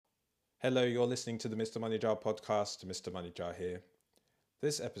Hello, you're listening to the Mr. Money Jar podcast. Mr. Money Jar here.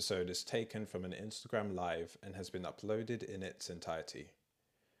 This episode is taken from an Instagram Live and has been uploaded in its entirety.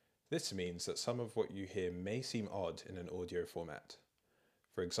 This means that some of what you hear may seem odd in an audio format.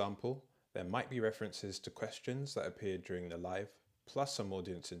 For example, there might be references to questions that appeared during the live, plus some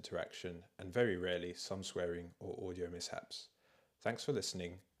audience interaction, and very rarely some swearing or audio mishaps. Thanks for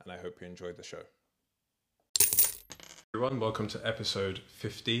listening, and I hope you enjoyed the show. Everyone, welcome to episode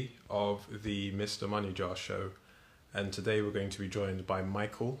 50 of the Mr. Money Jar show. And today we're going to be joined by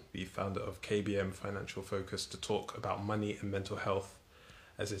Michael, the founder of KBM Financial Focus, to talk about money and mental health,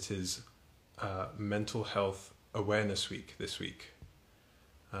 as it is Mental Health Awareness Week this week.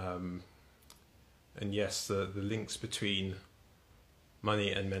 And yes, the links between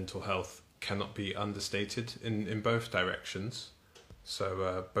money and mental health cannot be understated in both directions.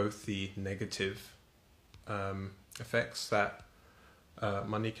 So both the negative effects that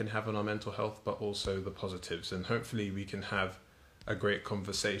money can have on our mental health, but also the positives. And hopefully we can have a great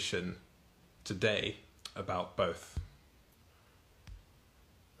conversation today about both.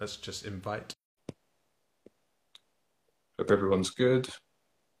 Let's just invite. Hope everyone's good.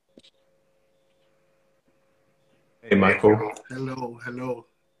 Hey, Michael. Hello.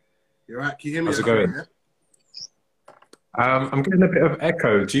 You're right. Can you hear me? How's it going? Yeah? I'm getting a bit of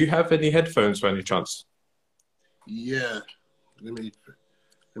echo. Do you have any headphones by any chance? Yeah. Let me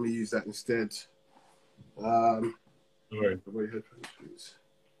use that instead. Wait, headphones, please.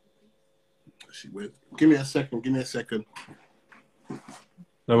 Actually, wait. Give me a second.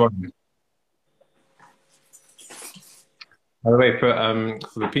 No worries. By the way, for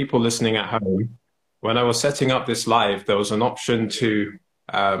the people listening at home, when I was setting up this live, there was an option to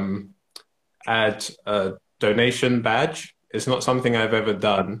add a donation badge. It's not something I've ever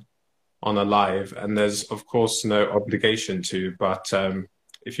done on a live, and there's of course no obligation to, but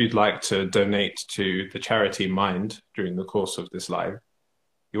if you'd like to donate to the charity Mind during the course of this live,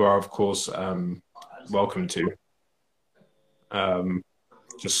 you are of course welcome to.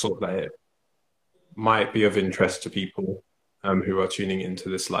 Just thought that it might be of interest to people who are tuning into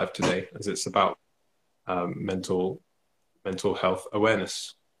this live today, as it's about mental health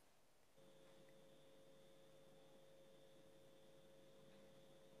awareness.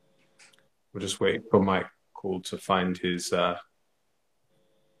 We'll just wait for Michael to find his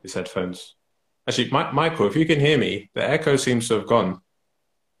headphones. Actually, Michael, if you can hear me, the echo seems to have gone.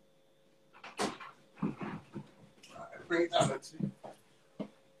 Bring it down.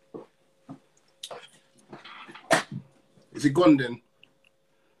 Is it gone then?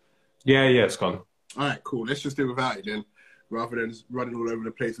 Yeah, it's gone. All right, cool. Let's just do without it then, rather than running all over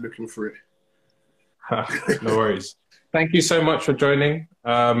the place looking for it. No worries. Thank you so much for joining.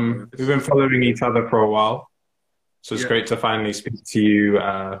 We've been following each other for a while, so it's great to finally speak to you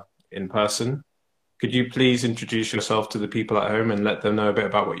in person. Could you please introduce yourself to the people at home and let them know a bit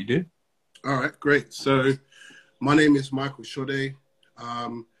about what you do? All right, great. So my name is Michael Sode.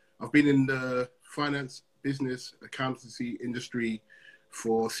 I've been in the finance, business, accountancy industry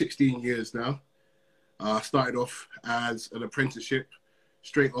for 16 years now. Started off as an apprenticeship,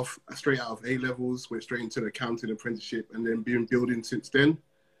 straight out of A levels, went straight into the accounting apprenticeship, and then been building since then.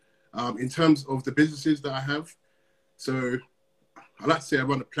 In terms of the businesses that I have, so I like to say I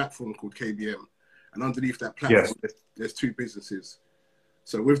run a platform called KBM, and underneath that platform, there's two businesses.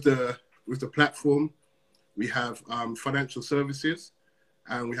 So with the platform, we have financial services,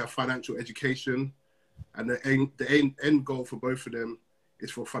 and we have financial education, and the end goal for both of them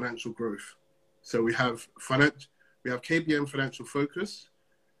is for financial growth. So we have KBM Financial Focus,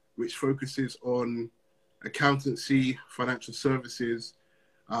 which focuses on accountancy, financial services,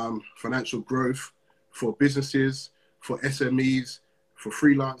 financial growth for businesses, for SMEs, for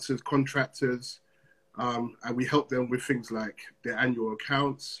freelancers, contractors, and we help them with things like their annual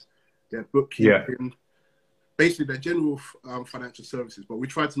accounts, their bookkeeping, basically their general financial services, but we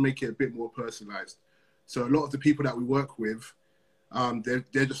try to make it a bit more personalized. So a lot of the people that we work with,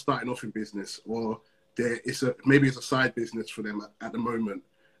 they're just starting off in business, or maybe it's a side business for them at the moment,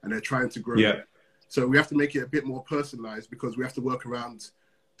 and they're trying to grow. Yeah. So we have to make it a bit more personalized, because we have to work around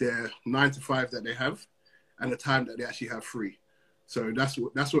their 9 to 5 that they have and the time that they actually have free. So that's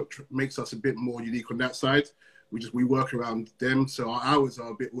what makes us a bit more unique on that side. We work around them, so our hours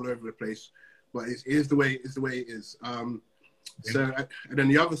are a bit all over the place, but it is the way it is. So, and then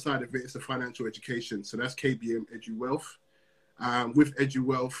the other side of it is the financial education. So that's KBM Edu Wealth. With Edu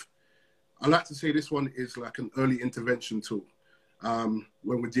Wealth, I like to say this one is like an early intervention tool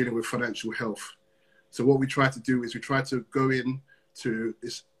when we're dealing with financial health. So what we try to do is we try to go in to,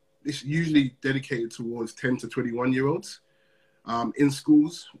 it's usually dedicated towards 10 to 21-year-olds. In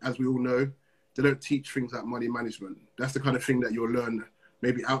schools, as we all know, they don't teach things like money management. That's the kind of thing that you'll learn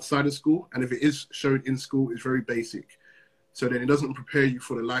maybe outside of school. And if it is shown in school, it's very basic. So then it doesn't prepare you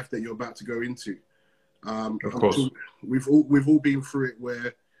for the life that you're about to go into. Of course. Sure we've all been through it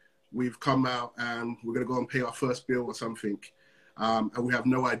where we've come out and we're going to go and pay our first bill or something, and we have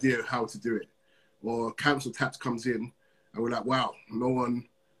no idea how to do it. Or council tax comes in, and we're like, wow, no one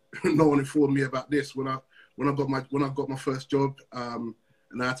informed me about this when I got my first job, and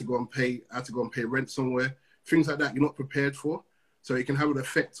I had to go and pay rent somewhere. Things like that you're not prepared for, so it can have an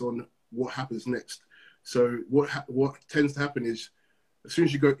effect on what happens next. So what tends to happen is, as soon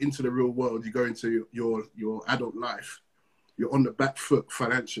as you go into the real world, you go into your adult life, you're on the back foot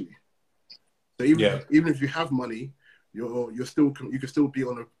financially. So even if you have money, you can still be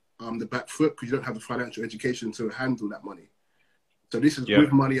on the back foot because you don't have the financial education to handle that money. So this is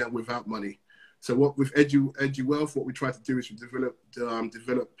with money and without money. So what with EduWealth, what we try to do is we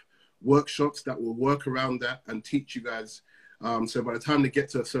develop workshops that will work around that and teach you guys. So by the time they get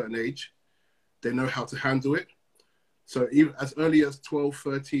to a certain age, they know how to handle it. So even as early as 12,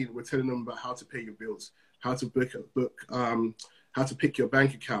 13, we're telling them about how to pay your bills, how to how to pick your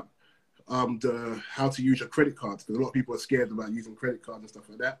bank account, how to use your credit cards, because a lot of people are scared about using credit cards and stuff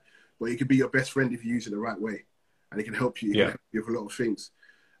like that. But it can be your best friend if you use it the right way, and it can help you, with a lot of things.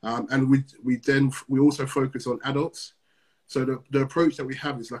 And we also focus on adults. So the approach that we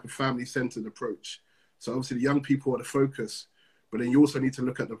have is like a family-centered approach. So obviously the young people are the focus, but then you also need to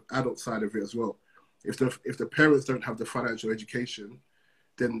look at the adult side of it as well. If the parents don't have the financial education,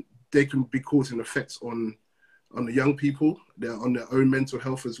 then they can be causing effects on the young people, on their own mental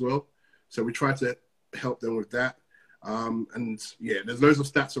health as well. So we try to help them with that. And yeah, there's loads of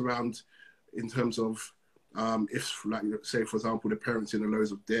stats around in terms of if, like, say, for example, the parents in the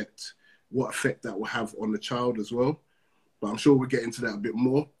loads of debt, what effect that will have on the child as well. But I'm sure we'll get into that a bit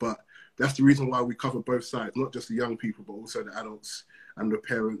more. But that's the reason why we cover both sides, not just the young people, but also the adults and the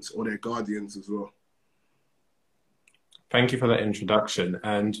parents or their guardians as well. Thank you for that introduction.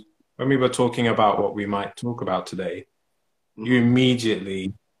 And when we were talking about what we might talk about today, you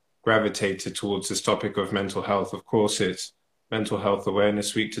immediately gravitated towards this topic of mental health. Of course, it's Mental Health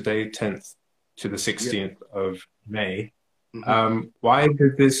Awareness Week today, 10th to the 16th of May. Why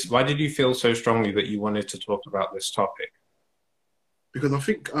did you feel so strongly that you wanted to talk about this topic? Because I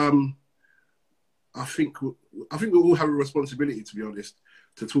think we all have a responsibility, to be honest,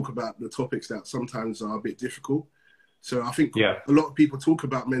 to talk about the topics that sometimes are a bit difficult. So I think a lot of people talk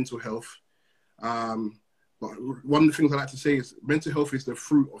about mental health, but one of the things I like to say is mental health is the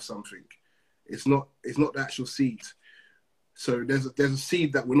fruit of something. It's not the actual seed. So there's a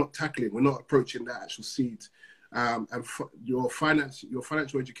seed that we're not tackling. We're not approaching that actual seed. And your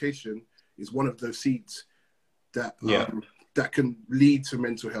financial education is one of those seeds that that can lead to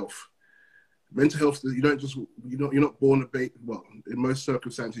mental health. Mental health, you're not born a baby. Well, in most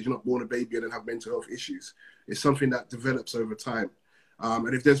circumstances, you're not born a baby and then have mental health issues. It's something that develops over time.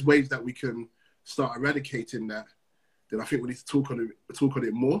 And if there's ways that we can start eradicating that, then I think we need to talk on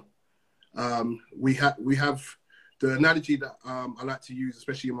it more. We have the analogy that I like to use,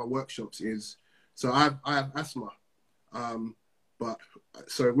 especially in my workshops, is so I have asthma, but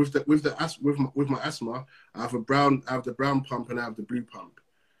so with my asthma, I have the brown pump and I have the blue pump.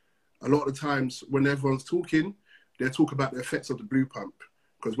 A lot of the times when everyone's talking, they talk about the effects of the blue pump,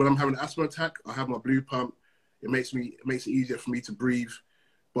 because when I'm having an asthma attack, I have my blue pump. It makes it easier for me to breathe.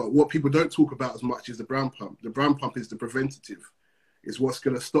 But what people don't talk about as much is the brown pump. The brown pump is the preventative. It's what's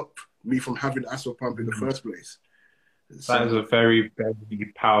going to stop me from having the asthma pump in the first place. That is a very,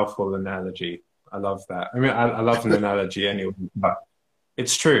 very powerful analogy. I love that. I mean, I love an analogy anyway, but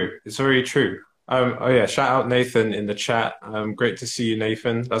it's true. It's very true. Oh yeah, shout out Nathan in the chat. Great to see you,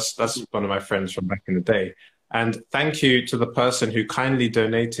 Nathan. That's one of my friends from back in the day. And thank you to the person who kindly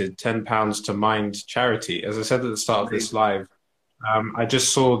donated £10 to Mind Charity. As I said at the start of this live, I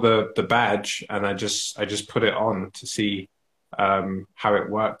just saw the badge and I just put it on to see how it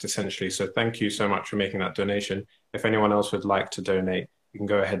worked essentially. So thank you so much for making that donation. If anyone else would like to donate, you can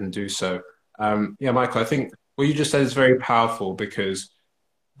go ahead and do so. Yeah, Michael, I think what you just said is very powerful, because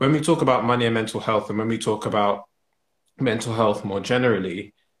when we talk about money and mental health, and when we talk about mental health more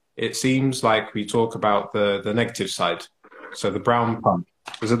generally, it seems like we talk about the negative side. So the brown pump.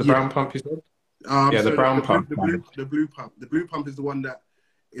 Was it the brown pump you said? Yeah, the brown pump. The blue pump. The blue pump is the one that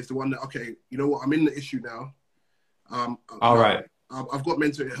okay, you know what? I'm in the issue now. All right. I've got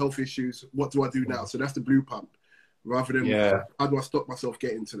mental health issues. What do I do now? So that's the blue pump, rather than how do I stop myself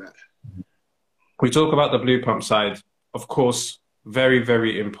getting to that? We talk about the blue pump side, of course. Very,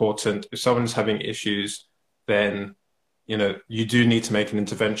 very important. If someone's having issues, then you know, you do need to make an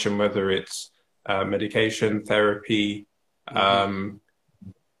intervention, whether it's medication, therapy, Hmm. um,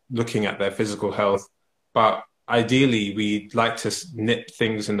 looking at their physical health. But ideally, we'd like to nip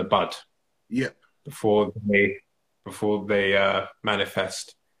things in the bud Yep. before they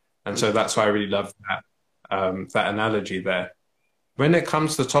manifest. And so 100%. that's why I really love that analogy there. When it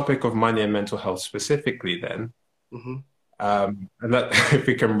comes to the topic of money and mental health specifically, then, Hmm. and that, if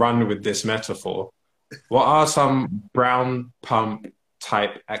we can run with this metaphor, what are some brown pump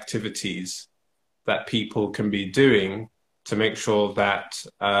type activities that people can be doing to make sure that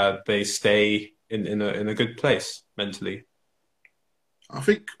they stay in a good place mentally? I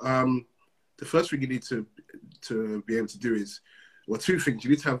think the first thing you need to be able to do is, well, two things. You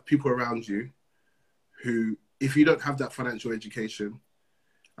need to have people around you who, if you don't have that financial education,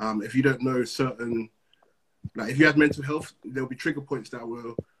 if you don't know certain, like if you had mental health, there'll be trigger points that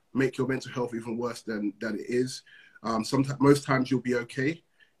will make your mental health even worse than it is. Sometimes, most times you'll be okay,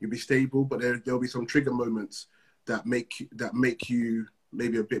 you'll be stable, but there'll be some trigger moments that make you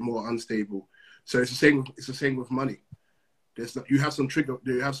maybe a bit more unstable. So it's the same. It's the same with money. You have some trigger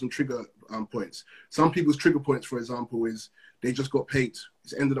points. Some people's trigger points, for example, is they just got paid.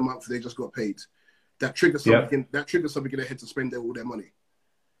 It's the end of the month. They just got paid. That triggers Yeah. something. That triggers something in their head to spend all their money.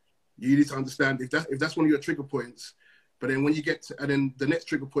 You need to understand if that's one of your trigger points. But then when you get to, and then the next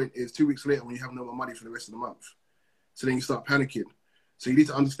trigger point is 2 weeks later when you have no more money for the rest of the month. So then you start panicking. So you need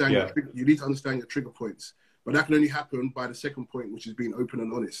to understand Yeah. you need to understand your trigger points. But that can only happen by the second point, which is being open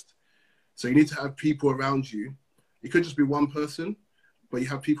and honest. So you need to have people around you. It could just be one person, but you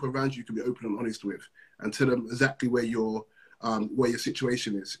have people around you can be open and honest with, and tell them exactly where your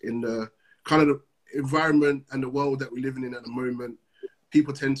situation is in the kind of the environment and the world that we're living in at the moment.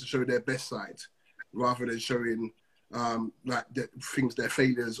 People tend to show their best side rather than showing like their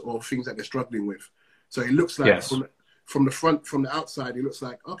failures or things that they're struggling with. So it looks like Yes. from the front, from the outside, it looks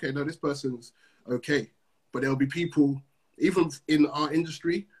like, okay, no, this person's okay. But there'll be people, even in our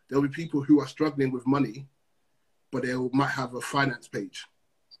industry, there'll be people who are struggling with money, but they might have a finance page.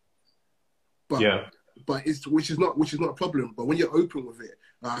 But Yeah. it's which is not a problem. But when you're open with it,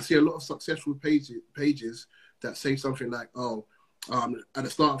 I see a lot of successful pages that say something like, "Oh, at the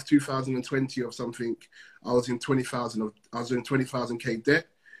start of 2020 or something, I was in 20,000 K debt.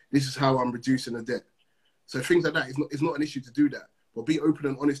 This is how I'm reducing the debt." So things like that is not an issue to do that, but be open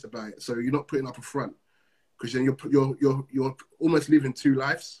and honest about it. So you're not putting up a front, because then you're almost living two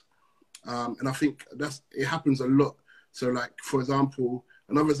lives. And I think it happens a lot. So like, for example,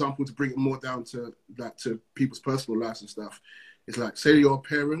 another example to bring it more down to people's personal lives and stuff is like, say you're a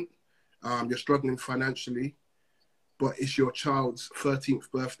parent, you're struggling financially, but it's your child's 13th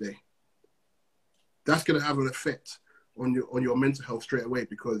birthday. That's going to have an effect on your mental health straight away,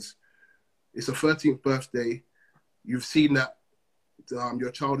 because it's a 13th birthday. You've seen that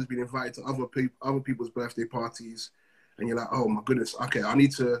your child has been invited to other people's birthday parties, and you're like, oh my goodness, okay, I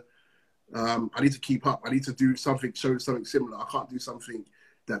need to keep up. I need to do something, show something similar. I can't do something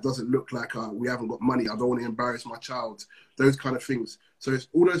that doesn't look like we haven't got money. I don't want to embarrass my child. Those kind of things. So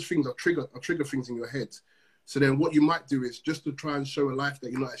all those things are trigger things in your head. So then what you might do is, just to try and show a life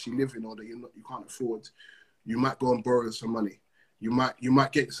that you're not actually living, or that you can't afford, you might go and borrow some money. You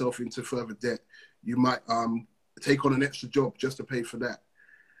might get yourself into further debt. You might take on an extra job just to pay for that.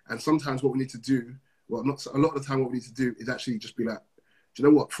 And sometimes what we need to do, well, not a lot of the time, what we need to do is actually just be like, do you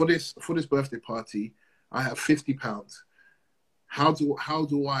know what? For this birthday party, I have £50. How do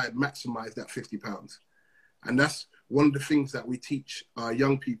I maximize that £50? And that's one of the things that we teach our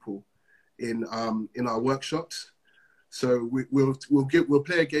young people in our workshops. So we'll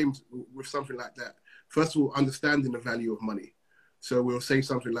play a game with something like that. First of all, understanding the value of money. So we'll say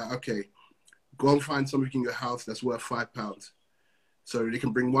something like, okay, go and find something in your house that's worth £5. So they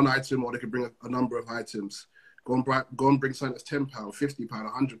can bring one item, or they can bring a number of items. Go and bring something that's £10, £50,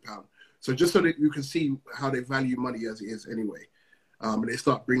 £100. So just so that you can see how they value money as it is anyway. And they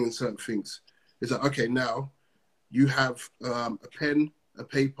start bringing certain things. It's like, okay, now you have a pen, a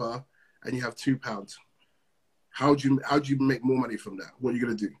paper, and you have £2. How do you make more money from that? What are you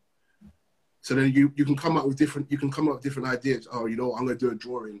gonna do? So then you can come up with different ideas. Oh, I'm gonna do a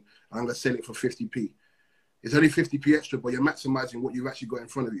drawing. I'm gonna sell it for 50p. It's only 50p extra, but you're maximizing what you've actually got in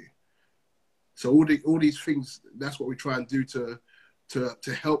front of you. So all these things, that's what we try and do to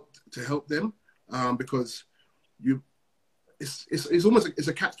help them, because it's almost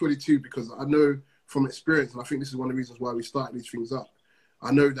a catch-22, because I know from experience, and I think this is one of the reasons why we started these things up.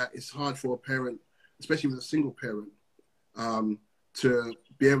 I know that it's hard for a parent, especially with a single parent, to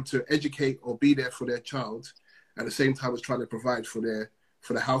be able to educate or be there for their child at the same time as trying to provide for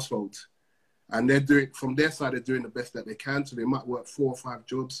the household. And they're doing, from their side, they're doing the best that they can. So they might work 4 or 5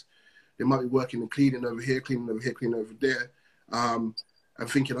 jobs. They might be working and cleaning over here, cleaning over here, cleaning over there. And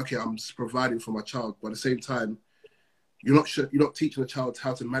thinking, okay, I'm just providing for my child. But at the same time, you're not teaching a child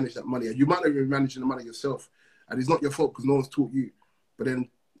how to manage that money. And you might not even be managing the money yourself. And it's not your fault because no one's taught you. But then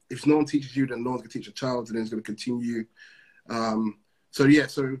if no one teaches you, then no one's going to teach a child, and then it's going to continue.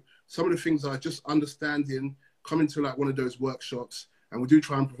 So some of the things are just understanding, coming to like one of those workshops, and we do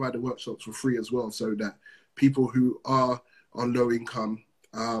try and provide the workshops for free as well, so that people who are on low income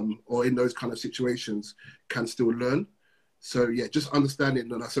or in those kind of situations can still learn. So yeah, just understanding.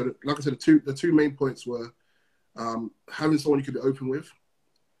 So like I said, the two main points were having someone you can be open with,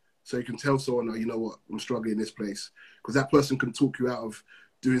 so you can tell someone, oh, you know what, I'm struggling in this place, because that person can talk you out of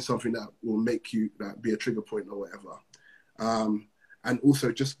doing something that will make you be a trigger point or whatever. And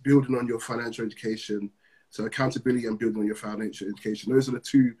also just building on your financial education. So accountability and building on your financial education. Those are the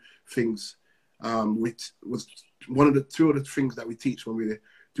two things, which was one of the two of the things that we teach when we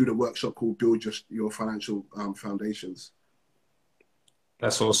do the workshop called Build Your Financial Foundations.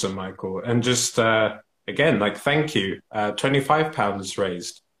 That's awesome, Michael. And just, again, like, thank you. £25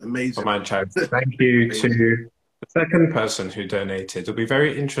 raised. Amazing. For my charity. Thank you to the second person who donated. It'll be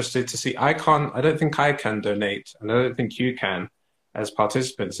very interesting to see. I don't think I can donate, and I don't think you can as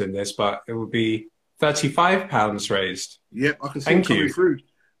participants in this, but it will be £35 raised. Yep, I can see it coming through.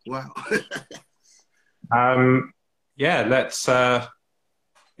 Wow. Yeah, let's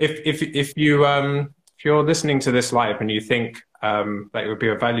if you're listening to this live and you think that it would be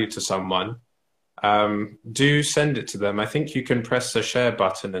of value to someone, do send it to them. I think you can press the share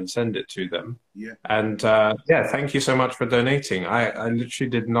button and send it to them. Yeah. And yeah, thank you so much for donating. I literally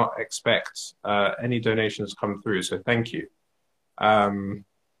did not expect any donations come through, so thank you.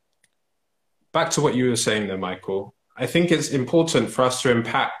 Back to what you were saying there, Michael. I think it's important for us to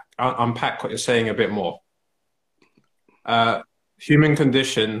unpack what you're saying a bit more. Human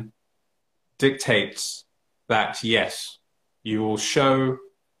condition dictates that, yes, you will show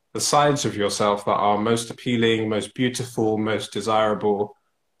the sides of yourself that are most appealing, most beautiful, most desirable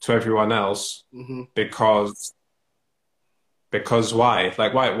to everyone else, because why?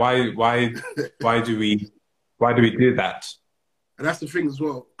 Like, why do we do that? And that's the thing as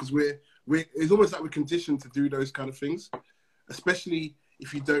well, because it's almost like we're conditioned to do those kind of things, especially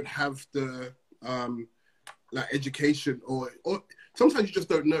if you don't have the like education, or sometimes you just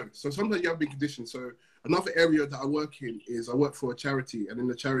don't know. So sometimes you have been conditioned. So another area that I work in is I work for a charity, and in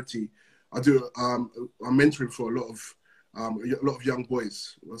the charity I do I'm mentoring for a lot of young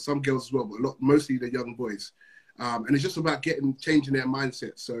boys, well, some girls as well, but mostly the young boys, and it's just about changing their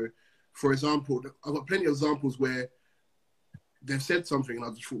mindset. So, for example, I've got plenty of examples where they've said something, and I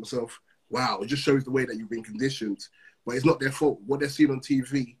just thought to myself, wow, it just shows the way that you've been conditioned. But it's not their fault. What they're seeing on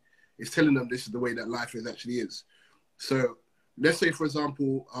TV is telling them this is the way that life actually is. So let's say, for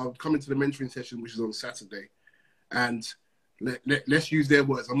example, I'll come into the mentoring session, which is on Saturday, and let's use their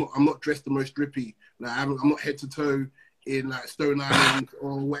words. I'm not dressed the most drippy. Like, I'm not head to toe in like Stone Island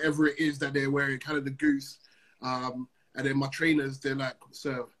or whatever it is that they're wearing, kind of the goose. And then my trainers, they're like,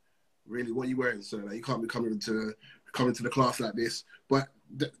 sir, really, what are you wearing, sir? Like, you can't be coming to the class like this. But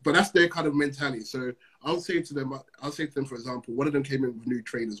that's their kind of mentality. So I'll say to them, for example, one of them came in with new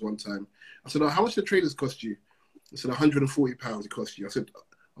trainers one time. I said, oh, how much do the trainers cost you? I said, £140 it cost you. I said,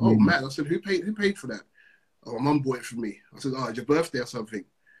 oh, man. I said, who paid for that? Oh, my mum bought it for me. I said, oh, it's your birthday or something?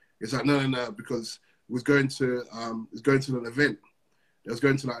 It's like, no, because it was going to an event. It was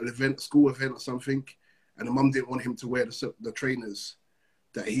going to like an event, a school event or something, and the mum didn't want him to wear the trainers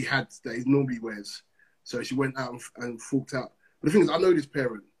that he normally wears. So she went out and forked out. But the thing is, I know this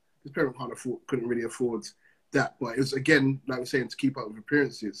parent. This parent couldn't really afford that. But it was, again, like we're saying, to keep up with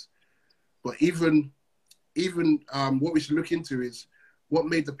appearances. But even what we should look into is what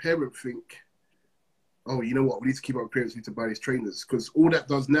made the parent think, oh, you know what, we need to keep up with appearances, we need to buy these trainers. Because all that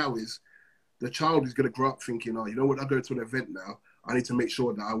does now is the child is going to grow up thinking, oh, you know what, I go to an event now, I need to make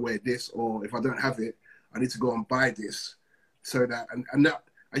sure that I wear this, or if I don't have it, I need to go and buy this. So that, and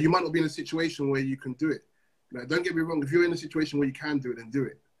you might not be in a situation where you can do it. Like, don't get me wrong, if you're in a situation where you can do it, then do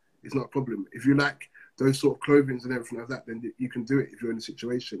it. It's not a problem. If you like those sort of clothing and everything like that, then you can do it if you're in a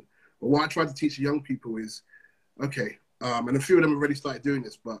situation. But what I try to teach young people is, okay, and a few of them have already started doing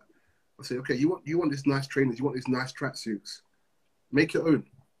this, but I say, okay, you want this nice trainers, you want these nice tracksuits, make your own.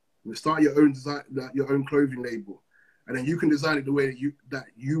 Start your own design, your own clothing label, and then you can design it the way that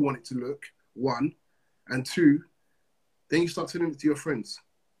you want it to look. One, and two, then you start telling it to your friends.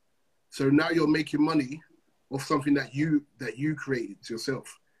 So now you're making money off something that you created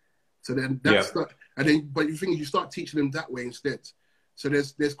yourself. So then but the thing is, you start teaching them that way instead. So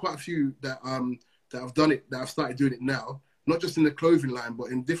there's quite a few that have done it, that have started doing it now, not just in the clothing line,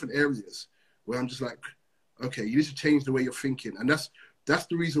 but in different areas where I'm just like, okay, you need to change the way you're thinking. And that's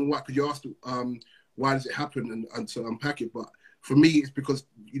the reason why, because you asked why does it happen and to unpack it. But for me, it's because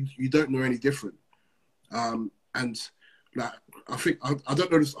you don't know any different. And like, I think, I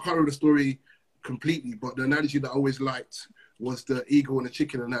don't know, I can't remember the story completely, but the analogy that I always liked was the eagle and the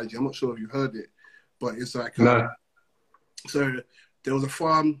chicken analogy. I'm not sure if you've heard it, but it's like, No. So there was a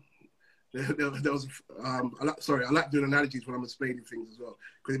farm. There was, I like doing analogies when I'm explaining things as well,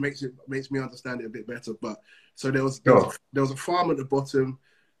 because it makes me understand it a bit better. But so there was a farm at the bottom.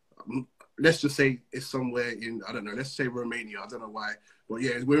 Let's just say it's somewhere in, I don't know, let's say Romania. I don't know why, but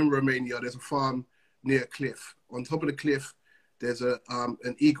yeah, we're in Romania. There's a farm near a cliff. On top of the cliff, there's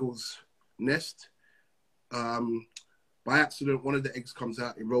an eagle's nest. By accident, one of the eggs comes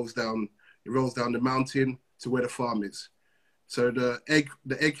out. It rolls down the mountain to where the farm is. So the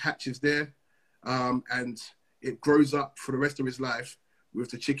egg hatches there, and it grows up for the rest of its life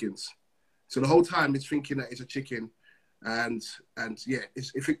with the chickens. So the whole time it's thinking that it's a chicken, and yeah,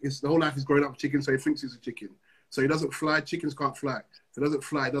 it's the whole life is growing up with chicken, so it thinks it's a chicken. So it doesn't fly. Chickens can't fly. So it doesn't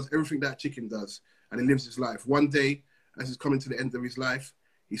fly. It does everything that a chicken does, and it lives its life. One day, as he's coming to the end of his life,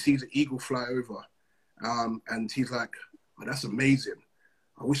 he sees an eagle fly over, and he's like, "Oh, that's amazing.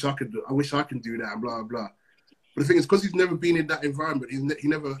 I wish I can do that." And blah blah. But the thing is, because he's never been in that environment, he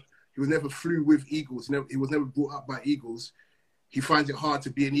was never flew with eagles. He was never brought up by eagles. He finds it hard to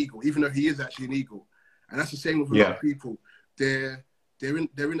be an eagle, even though he is actually an eagle. And that's the same with a lot of people. They're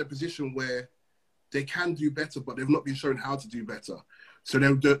in a position where they can do better, but they've not been shown how to do better. So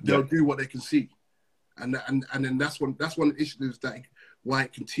they'll do what they can see, and then that's one of the issues that why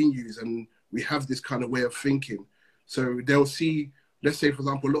it continues, and we have this kind of way of thinking. So they'll see, let's say for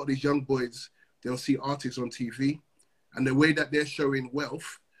example, a lot of these young boys. They'll see artists on TV, and the way that they're showing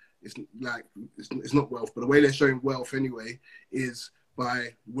wealth is like, it's not wealth, but the way they're showing wealth anyway is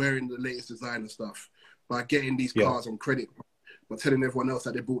by wearing the latest designer stuff, by getting these cars on credit, but telling everyone else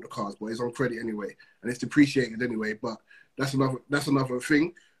that they bought the cars, but it's on credit anyway, and it's depreciated anyway. But that's another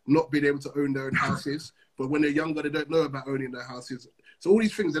thing, not being able to own their own houses. But when they're younger, they don't know about owning their houses. So all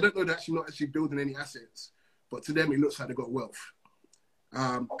these things, they don't know they're actually not actually building any assets, but to them, it looks like they've got wealth.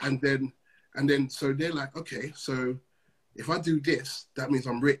 And then, so they're like, okay, so if I do this, that means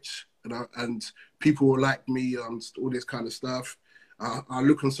I'm rich, and people will like me, all this kind of stuff. I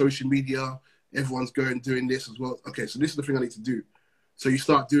look on social media, everyone's doing this as well. Okay, so this is the thing I need to do. So you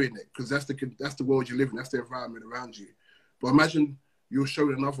start doing it, because that's the world you live in, that's the environment around you. But imagine you're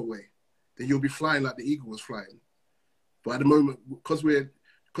shown another way, then you'll be flying like the eagle was flying. But at the moment, because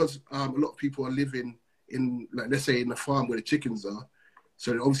a lot of people are living in, like, let's say in the farm where the chickens are.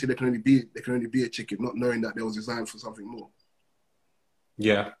 So obviously they can only be a chicken, not knowing that they was designed for something more.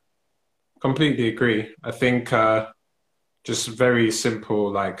 Yeah, completely agree. I think just very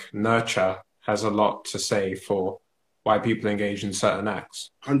simple, like, nurture has a lot to say for why people engage in certain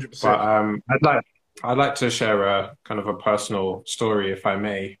acts. 100%. But I'd like to share a kind of a personal story, if I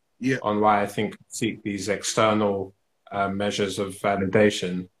may, on why I think I seek these external measures of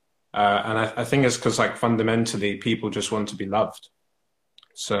validation. And I think it's because, like, fundamentally people just want to be loved.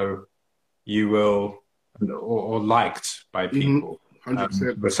 So you will, or liked by people,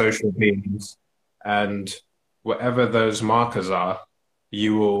 100%. We're social beings, and whatever those markers are,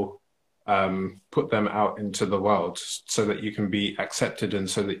 you will put them out into the world so that you can be accepted and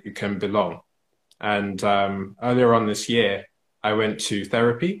so that you can belong. And earlier on this year, I went to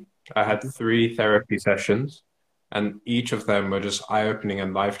therapy. I had 3 therapy sessions, and each of them were just eye-opening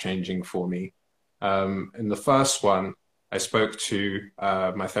and life-changing for me. In the first one, I spoke to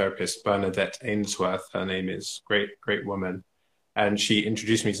my therapist, Bernadette Ainsworth. Her name is, great woman. And she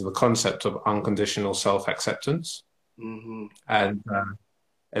introduced me to the concept of unconditional self-acceptance. Mm-hmm. And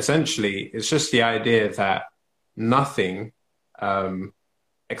essentially, it's just the idea that nothing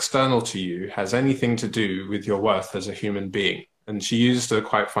external to you has anything to do with your worth as a human being. And she used a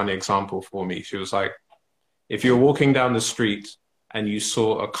quite funny example for me. She was like, if you're walking down the street and you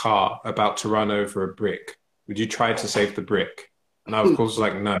saw a car about to run over a brick, would you try to save the brick? And I, of course, was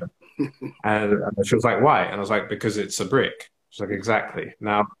like, no. And she was like, why? And I was like, because it's a brick. She's like, exactly.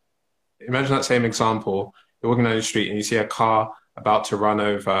 Now, imagine that same example. You're walking down the street and you see a car about to run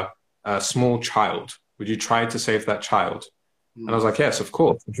over a small child. Would you try to save that child? And I was like, yes, of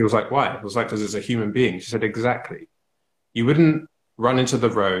course. And she was like, why? I was like, because it's a human being. She said, exactly. You wouldn't run into the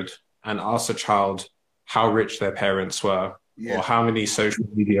road and ask a child how rich their parents were, or how many social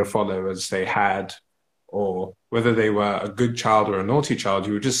media followers they had, or whether they were a good child or a naughty child.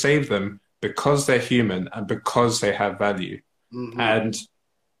 You would just save them because they're human and because they have value. Hmm. And,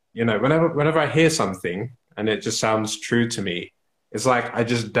 you know, whenever I hear something and it just sounds true to me, it's like I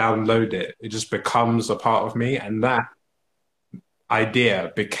just download it. It just becomes a part of me. And that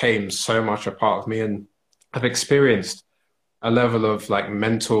idea became so much a part of me. And I've experienced a level of like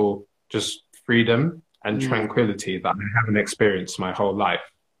mental just freedom and Mm. tranquility that I haven't experienced my whole life.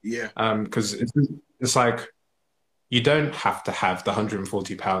 Yeah. Because it's like you don't have to have the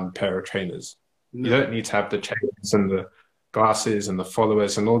 £140 pair of trainers. You No. don't need to have the chains and the glasses and the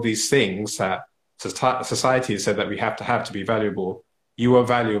followers and all these things that society has said that we have to be valuable. You are No.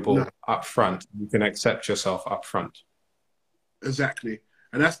 valuable up front. You can accept yourself up front. Exactly.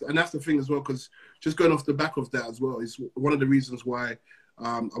 And that's the thing as well, because just going off the back of that as well is one of the reasons why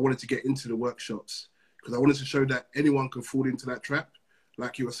I wanted to get into the workshops, because I wanted to show that anyone can fall into that trap.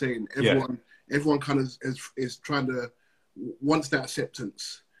 Like you were saying, Yeah, everyone kind of is trying to wants that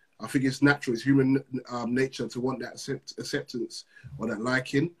acceptance. I think it's natural, it's human nature to want that acceptance or that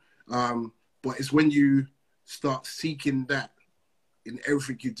liking. Um, but it's when you start seeking that in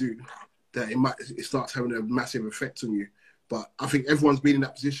everything you do that it starts having a massive effect on you. But I think everyone's been in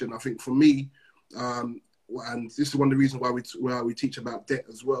that position. I think for me, um, and this is one of the reasons why we teach about debt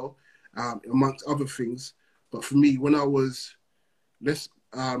as well, amongst other things. But for me, when I was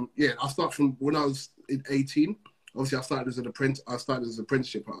I start from when I was 18. Obviously, I started as an apprentice. I started as an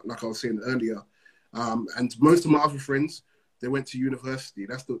apprenticeship, like I was saying earlier. And most of my other friends, they went to university.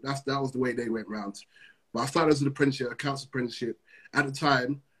 That was the way they went round. But I started as an apprenticeship, accounts apprenticeship. At the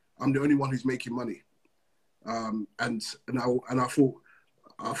time, I'm the only one who's making money. And I thought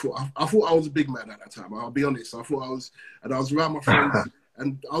I thought I was a big man at that time. I'll be honest. I was around my friends,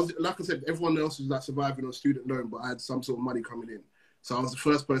 and I was, like I said, everyone else was like surviving on student loan, but I had some sort of money coming in. So I was the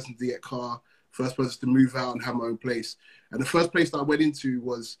first person to get a car, first person to move out and have my own place. And the first place that I went into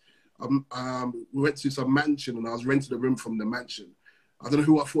was we went to some mansion, and I was renting a room from the mansion. I don't know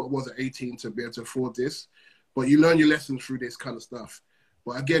who I thought I was at 18 to be able to afford this, but you learn your lessons through this kind of stuff.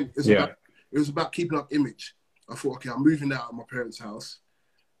 But again, yeah, it was about keeping up image. I thought, okay, I'm moving out of my parents' house.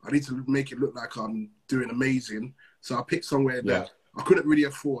 I need to make it look like I'm doing amazing. So I picked somewhere yeah, that I couldn't really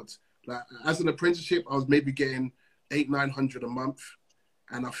afford. Like as an apprenticeship, I was maybe getting 800-900 a month,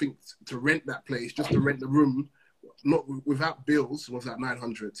 and I think to rent that place, just to rent the room, not without bills, was at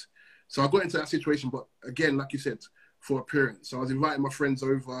 900. So I got into that situation, but again, like you said, for appearance. So I was inviting my friends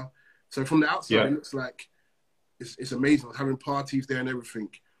over. So from the outside, yeah, it looks like it's amazing. I was having parties there and everything,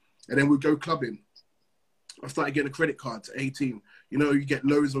 and then we'd go clubbing. I started getting a credit card at 18. You know, you get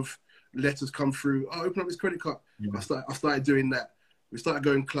loads of letters come through. Oh, open up this credit card. yeah, I started doing that. We started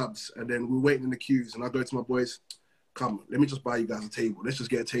going clubs, and then we were waiting in the queues. And I go to my boys, come, let me just buy you guys a table. Let's just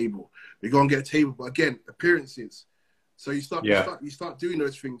get a table. We go and get a table, but again, appearances. So yeah, you start doing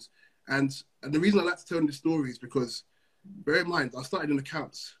those things. And the reason I like to tell this story is because, bear in mind, I started in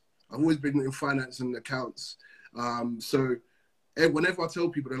accounts. I've always been in finance and accounts. So whenever I tell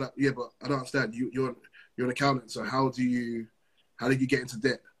people, they're like, yeah, but I don't understand. You're an accountant, so how did you get into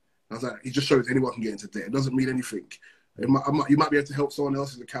debt? I was like, it just shows anyone can get into debt. It doesn't mean anything. You might be able to help someone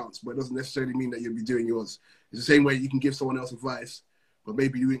else's accounts, but it doesn't necessarily mean that you'll be doing yours. It's the same way you can give someone else advice, but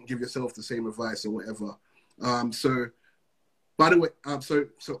maybe you wouldn't give yourself the same advice or whatever. So, by the way, so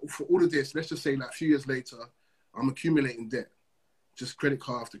for all of this, let's just say like a few years later, I'm accumulating debt, just credit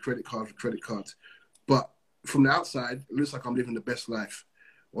card after credit card after credit card. But from the outside, it looks like I'm living the best life.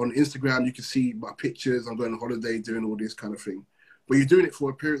 On Instagram, you can see my pictures. I'm going on holiday, doing all this kind of thing. But you're doing it for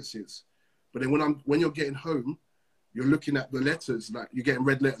appearances. But then when you're getting home, you're looking at the letters, like you're getting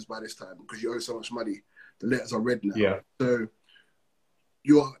red letters by this time because you owe so much money. The letters are red now. yeah, So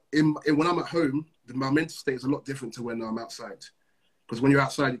when I'm at home, my mental state is a lot different to when I'm outside. Because when you're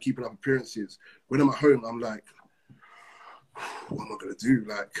outside, you're keeping up appearances. When I'm at home, I'm like, what am I going to do?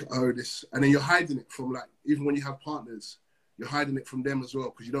 Like, oh, this. And then you're hiding it from, like, even when you have partners, you're hiding it from them as well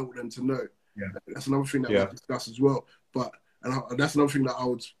because you don't want them to know. yeah, That's another thing that yeah, we discuss as well. And that's another thing that I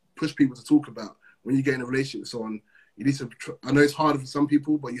would push people to talk about. When you get in a relationship with someone, you need to, I know it's harder for some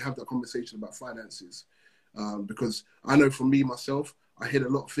people, but you have that conversation about finances. Because I know for me, myself, I hid a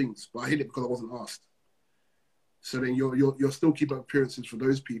lot of things, but I hid it because I wasn't asked. So then you're still keeping up appearances for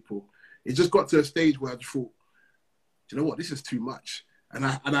those people. It just got to a stage where I just thought, do you know what, this is too much. And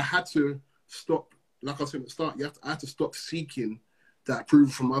I had to stop, like I said at the start, I had to stop seeking that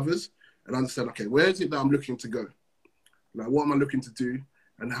approval from others and understand, okay, where is it that I'm looking to go? Like, what am I looking to do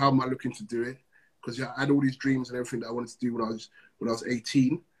and how am I looking to do it? Because I had all these dreams and everything that I wanted to do when I was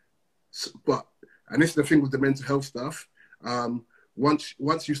 18. And this is the thing with the mental health stuff. Once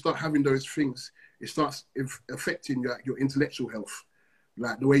you start having those things, it starts affecting your intellectual health,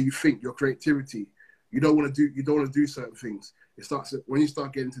 like the way you think, your creativity. You don't want to do certain things. when you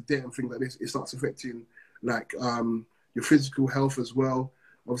start getting into debt and things like this, it starts affecting like your physical health as well.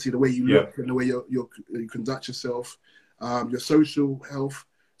 Obviously, the way you look and the way you conduct yourself, your social health.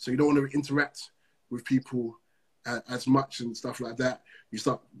 So you don't want to interact with people as much and stuff like that. You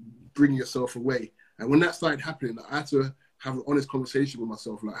start bringing yourself away. And when that started happening, I had to have an honest conversation with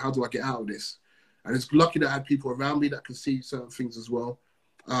myself. Like, how do I get out of this? And it's lucky that I had people around me that could see certain things as well.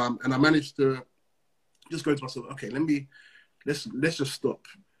 And I managed to just go to myself, okay, let's just stop.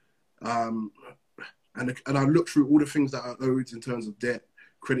 And I looked through all the things that I owed in terms of debt,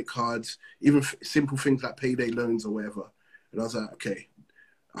 credit cards, even simple things like payday loans or whatever. And I was like, okay,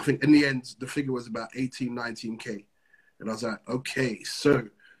 I think in the end, the figure was about 18, 19K. And I was like, okay, so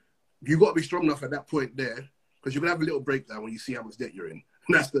you got to be strong enough at that point there, because you're going to have a little breakdown when you see how much debt you're in.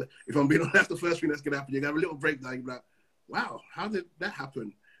 And if I'm being honest, that's the first thing that's going to happen. You're going to have a little breakdown. You're like, wow, how did that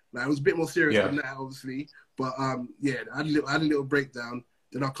happen? Like, it was a bit more serious than that, obviously. But yeah, I had a little breakdown.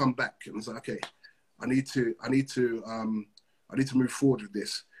 Then I'll come back and I was like, okay, I need to move forward with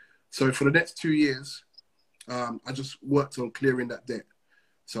this. So for the next 2 years, I just worked on clearing that debt.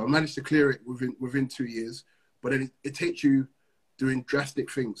 So I managed to clear it within 2 years. But then it takes you doing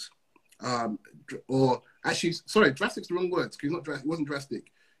drastic things. Or actually, sorry, drastic's the wrong word, because it wasn't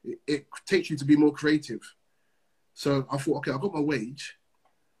drastic. It takes you to be more creative. So I thought, okay, I got my wage,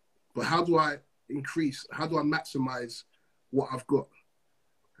 but how do I maximize what I've got?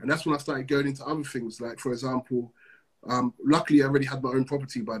 And that's when I started going into other things. Like, for example, luckily I already had my own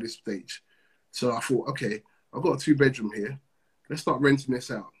property by this stage. So I thought, okay, I've got a 2-bedroom here. Let's start renting this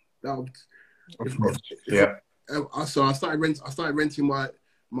out. So I started renting my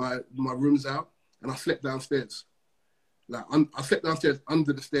rooms out, and I slept downstairs. Like, I slept downstairs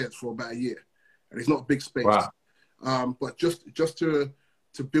under the stairs for about a year, and it's not a big space. Wow. But just to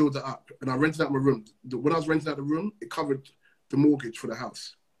build it up, and I rented out my room. When I was renting out the room, it covered the mortgage for the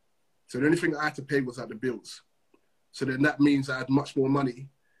house. So the only thing I had to pay was like the bills. So then that means I had much more money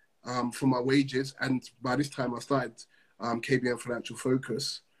for my wages, and by this time I started KBM Financial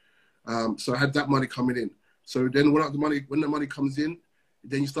Focus. So I had that money coming in. So then when the money comes in,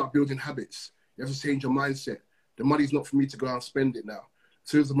 then you start building habits. You have to change your mindset. The money's not for me to go out and spend it now.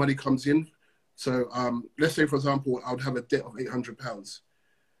 As soon as the money comes in, so let's say, for example, I would have a debt of £800.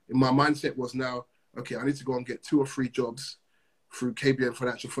 And my mindset was now, okay, I need to go and get 2 or 3 jobs through KBM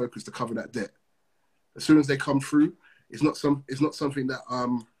Financial Focus to cover that debt. As soon as they come through, it's not something that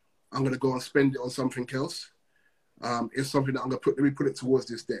I'm going to go and spend it on something else. It's something that let me put it towards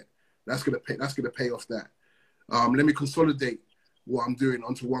this debt. That's going to pay off that. Let me consolidate what I'm doing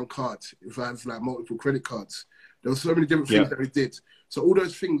onto one card. If I have like multiple credit cards, there were so many different things that we did. So all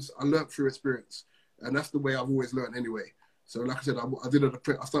those things I learned through experience, and that's the way I've always learned anyway. So like I said, I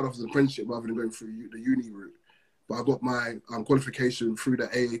started off as an apprenticeship rather than going through the uni route. But I got my qualification through the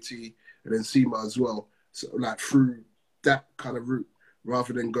AAT and then CIMA as well. So like through that kind of route,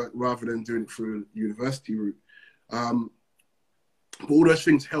 rather than doing it through a university route. But all those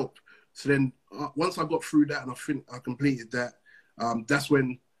things help. So then once I got through that and I completed that, that's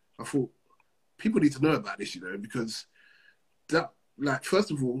when I thought, people need to know about this, because that, like,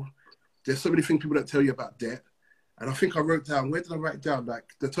 first of all, there's so many things people don't tell you about debt. And I think I wrote down, where did I write down?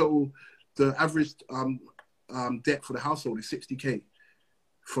 Like, the average debt for the household is 60K.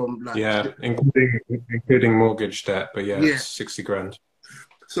 From like, including mortgage debt, but it's 60 grand.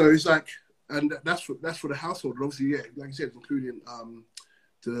 So it's like, and that's for the household. And obviously, like you said, including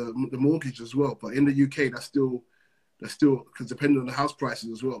the mortgage as well. But in the UK, that's still because depending on the house prices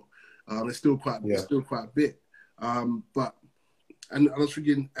as well, it's still quite a bit. But I was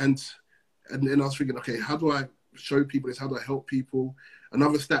thinking, and then I was thinking, okay, how do I show people this? How do I help people?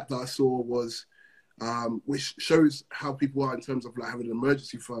 Another stat that I saw was, which shows how people are in terms of like having an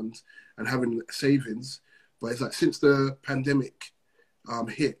emergency fund and having savings. But it's like, since the pandemic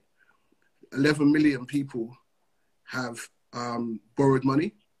hit, 11 million people have borrowed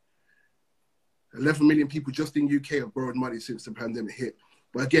money. 11 million people just in UK have borrowed money since the pandemic hit.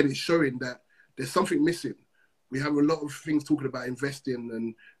 But again, it's showing that there's something missing. We have a lot of things talking about investing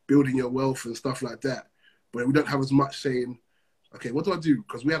and building your wealth and stuff like that, but we don't have as much saying, okay, what do I do?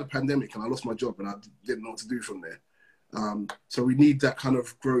 Because we had a pandemic and I lost my job and I didn't know what to do from there. So we need that kind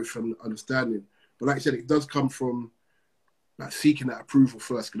of growth and understanding. But like I said, it does come from like seeking that approval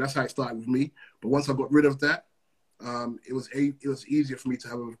first, because that's how it started with me. But once I got rid of that, it was easier for me to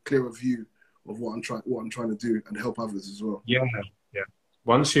have a clearer view of what I'm trying to do and help others as well. Yeah.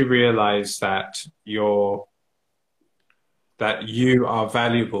 Once you realize that you are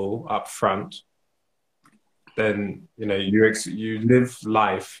valuable up front, then you live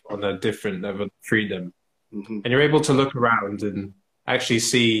life on a different level of freedom. Hmm. And you're able to look around and actually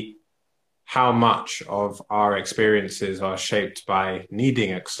see how much of our experiences are shaped by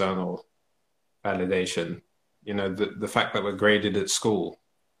needing external validation. You know, the fact that we're graded at school,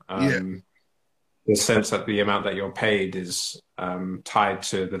 Yeah. um, the sense that the amount that you're paid is tied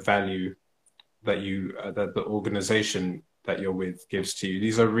to the value that the organization that you're with gives to you.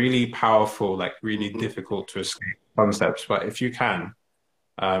 These are really powerful, like really Hmm. difficult to escape concepts, but if you can,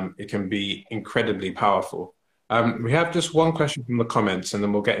 it can be incredibly powerful. We have just one question from the comments, and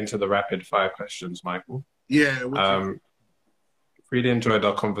then we'll get into the rapid fire questions, Michael. Yeah. Wicked. Um, really enjoyed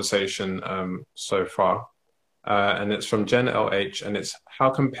our conversation so far. And it's from Jen LH, and it's how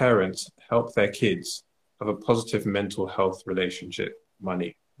can parents help their kids have a positive mental health relationship,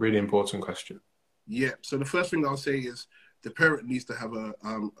 money? Really important question. Yeah. So the first thing I'll say is the parent needs to have a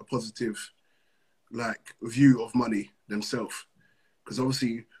positive like view of money themselves, because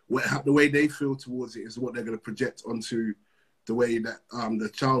obviously the way they feel towards it is what they're going to project onto the way that the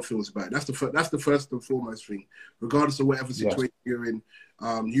child feels about it. That's the first and foremost thing. Regardless of whatever Yes. situation you're in,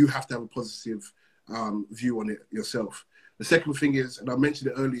 you have to have a positive view on it yourself. The second thing is, and I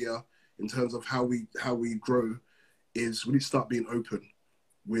mentioned it earlier, in terms of how we grow, is we need to start being open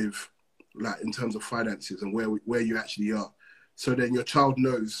with, like, in terms of finances and where you actually are. So then your child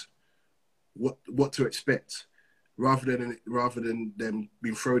knows what to expect, rather than them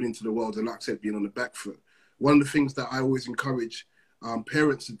being thrown into the world and, like I said, being on the back foot. One of the things that I always encourage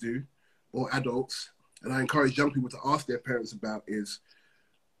parents to do, or adults, and I encourage young people to ask their parents about, is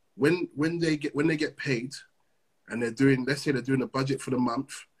when they get paid and they're doing, let's say they're doing a budget for the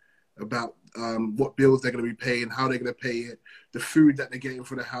month about what bills they're going to be paying, how they're going to pay it, the food that they're getting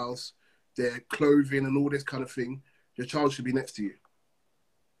for the house, their clothing, and all this kind of thing. Your child should be next to you.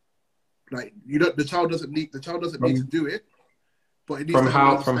 Like, you don't. The child doesn't need to do it, but it needs From to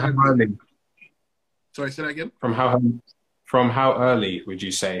have an how understanding. early? Sorry, say that again. From how early would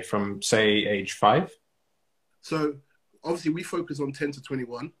you say? From say age 5? So obviously we focus on 10 to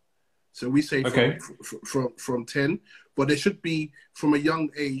 21. So we say Okay. from 10, but there should be, from a young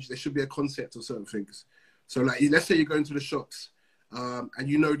age, there should be a concept of certain things. So, like, let's say you're going to the shops, and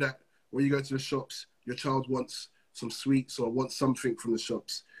you know that when you go to the shops, your child wants some sweets or wants something from the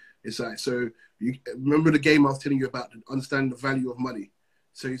shops. It's like, so you remember the game I was telling you about, understanding the value of money.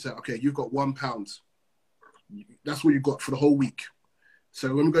 So you say, okay, you've got £1. That's what you got for the whole week.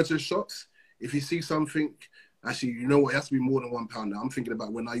 So when we go to the shops, if you see something, actually, you know what? It has to be more than £1 now. I'm thinking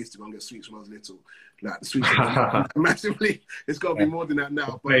about when I used to go and get sweets when I was little. Like, the sweets have gone up massively. It's got to be more than that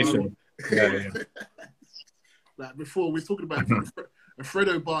now. But Yeah. like before, we were talking about a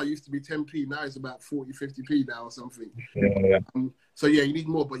Freddo bar used to be 10p. Now it's about 40, 50p now or something. Yeah. So yeah, you need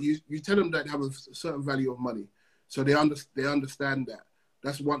more. But you tell them that they have a certain value of money, so they understand that.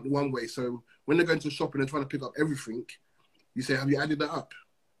 That's one way. So when they're going to shopping and trying to pick up everything, you say, have you added that up?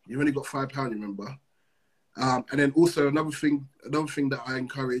 You've only got £5, remember? And then also another thing that I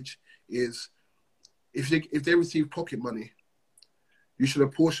encourage is, if they receive pocket money, you should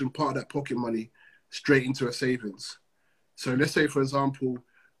apportion part of that pocket money straight into a savings. So let's say, for example,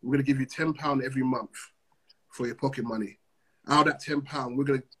 we're going to give you £10 every month for your pocket money. Out of that £10,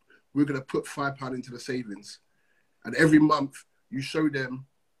 we're gonna put £5 into the savings, and every month you show them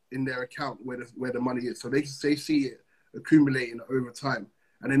in their account where the money is, so they see it accumulating over time,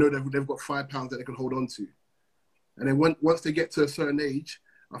 and they know they've got £5 that they can hold on to. And then once they get to a certain age,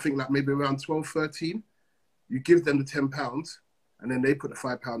 I think like maybe around 12, 13, you give them the £10, and then they put the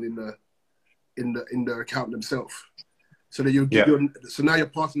 £5 in the account themselves. So that so now you're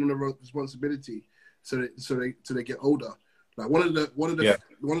passing on the responsibility, so they get older. Like one of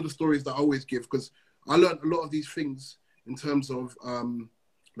the stories that I always give, because I learned a lot of these things in terms of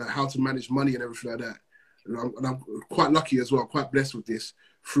like how to manage money and everything like that. And I'm quite lucky as well, quite blessed with this,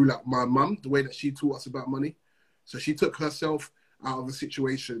 through like my mum, the way that she taught us about money. So she took herself out of a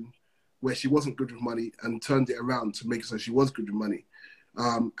situation where she wasn't good with money and turned it around to make it so she was good with money.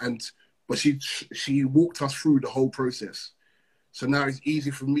 But she walked us through the whole process. So now it's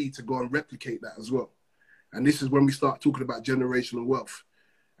easy for me to go and replicate that as well. And this is when we start talking about generational wealth.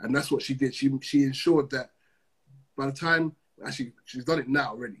 And that's what she did. She ensured that by the time, actually, she's done it now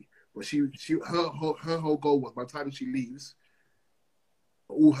already, but her whole goal was, by the time she leaves,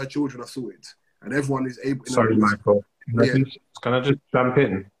 all her children are sorted. And everyone is able... Sorry, Michael. Can I just jump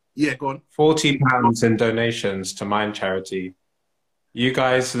in? Yeah, go on. £40 in donations to Mind Charity. You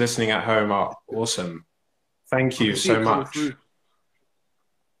guys listening at home are awesome. Thank you so much.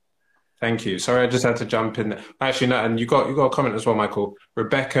 Thank you. Sorry, I just had to jump in. Actually, no, and you got a comment as well, Michael.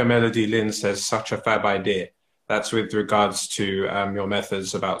 Rebecca Melody Lynn says, such a fab idea. That's with regards to your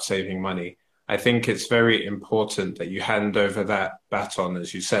methods about saving money. I think it's very important that you hand over that baton,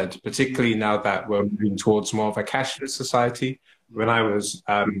 as you said, particularly now that we're moving towards more of a cashless society. When I was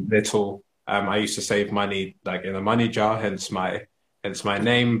little, I used to save money like in a money jar, hence my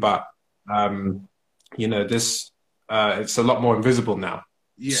name. But you know, this it's a lot more invisible now.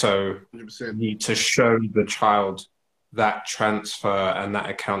 Yeah, So 100%. you need to show the child that transfer and that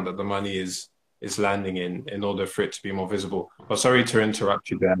account that the money is landing in order for it to be more visible. Well, sorry to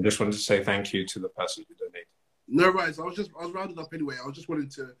interrupt you there. I just wanted to say thank you to the person who donated. No, right. I was rounded up anyway. I was just wanting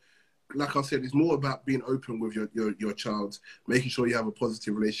to, like I said, it's more about being open with your child, making sure you have a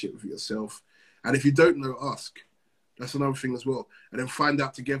positive relationship with yourself. And if you don't know, ask. That's another thing as well. And then find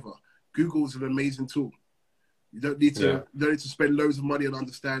out together. Google is an amazing tool. You don't need to you don't need to spend loads of money on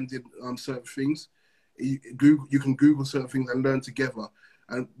understanding certain things. You can Google certain things and learn together.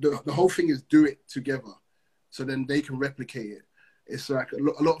 And the whole thing is do it together, so then they can replicate it. It's like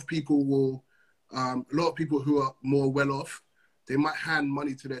a lot of people who are more well off, they might hand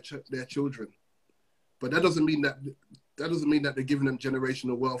money to their children, but that doesn't mean that they're giving them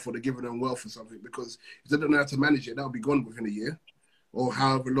generational wealth or they're giving them wealth or something, because if they don't know how to manage it, that'll be gone within a year or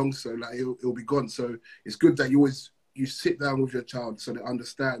however long. So like it'll be gone. So it's good that you sit down with your child so they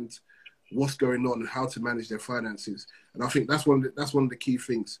understand what's going on and how to manage their finances. And I think that's one of the key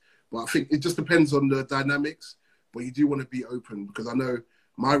things. But I think it just depends on the dynamics. But you do want to be open, because I know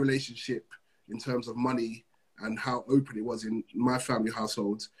my relationship in terms of money and how open it was in my family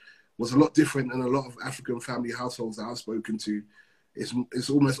household was a lot different than a lot of African family households that I've spoken to. It's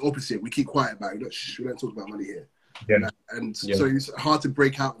almost opposite. We keep quiet about it. We don't talk about money here. Yeah. So it's hard to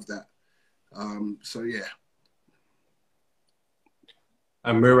break out of that. So yeah.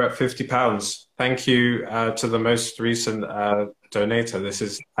 And we're at £50. Thank you to the most recent donator. This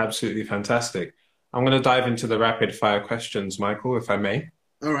is absolutely fantastic. I'm going to dive into the rapid fire questions, Michael, if I may.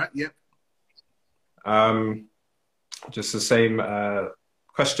 All right. Yep. Just the same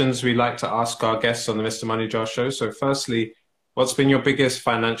questions we like to ask our guests on the Mr. Money Jar show. So firstly, what's been your biggest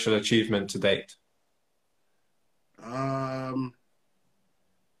financial achievement to date?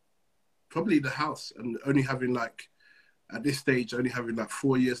 Probably the house, and only having at this stage, only having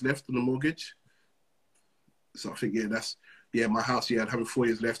 4 years left on the mortgage. So I think, my house, having 4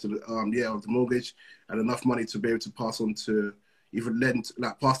 years left of the mortgage, and enough money to be able to pass on to, even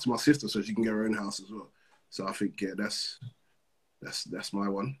pass to my sister so she can get her own house as well. So I think, that's my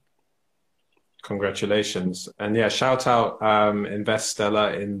one. Congratulations. And shout out Invest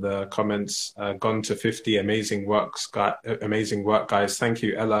Stella in the comments. Gone to 50. Amazing work, guys. Thank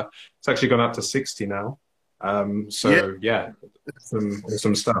you, Ella. It's actually gone up to 60 now. Some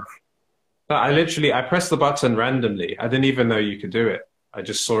stuff. But I pressed the button randomly. I didn't even know you could do it. I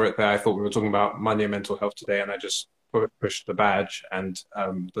just saw it there. I thought we were talking about money and mental health today, and I just pushed the badge, and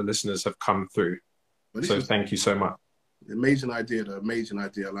the listeners have come through. So thank you so much. Amazing idea, though. Amazing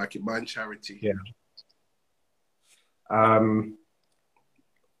idea. I like it. Mind charity. Yeah.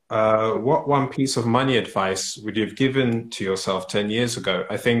 What one piece of money advice would you have given to yourself 10 years ago?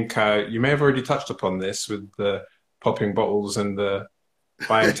 I think you may have already touched upon this with the popping bottles and the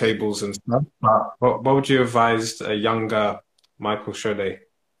buying tables and stuff. But what would you advise a younger Michael Sode?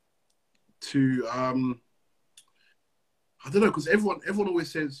 To I don't know, because everyone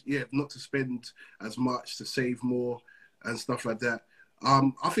always says not to spend as much, to save more and stuff like that.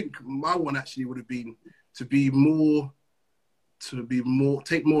 I think my one actually would have been to take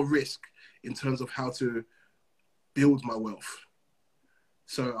more risk in terms of how to build my wealth.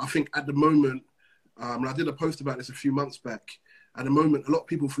 So I think at the moment, and I did a post about this a few months back, at the moment, a lot of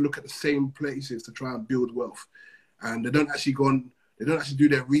people look at the same places to try and build wealth, and they don't actually do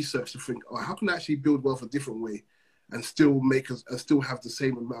their research to think, how can I actually build wealth a different way and still have the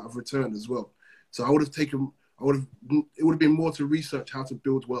same amount of return as well. So it would have been more to research how to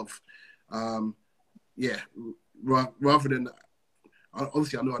build wealth. Rather than,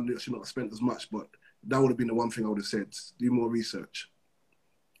 obviously I know I should not have spent as much, but that would have been the one thing I would have said, do more research.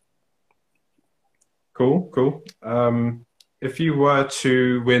 Cool. If you were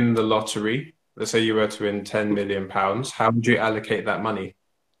to win the lottery, let's say you were to win £10 million, how would you allocate that money?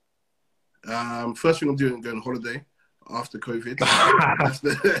 First thing I'm doing, I'm going on holiday after COVID. that's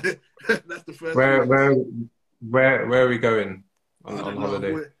the first. Where are we going on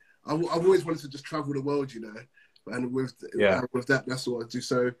holiday? I've always wanted to just travel the world, and with that, that's what I do.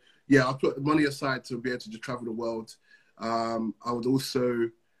 So I'll put money aside to be able to just travel the world. I would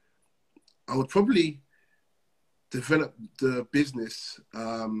probably develop the business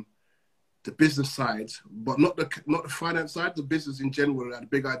side, but not the finance side, the business in general, the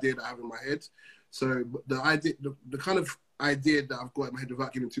big idea that I have in my head. So the kind of idea that I've got in my head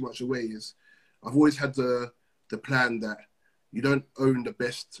without giving too much away is I've always had the plan that you don't own the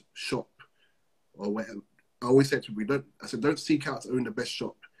best shop or whatever. I always said to people, don't seek out to own the best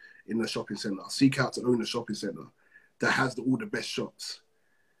shop in the shopping center. Seek out to own a shopping center that has all the best shops.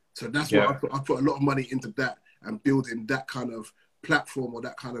 So that's what I put a lot of money into that and building that kind of platform or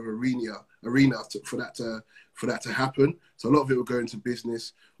that kind of arena for that to happen. So a lot of it will go into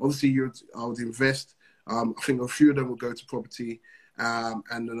business. Obviously, I would invest. I think a few of them will go to property, and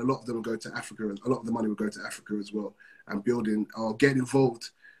then a lot of them will go to Africa. A lot of the money will go to Africa as well, and building or getting involved.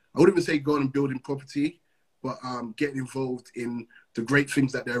 I wouldn't even say go on and building property, but getting involved in the great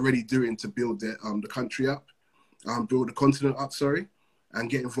things that they're already doing to build the country up, build the continent up, and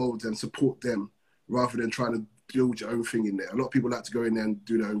get involved and support them rather than trying to build your own thing in there. A lot of people like to go in there and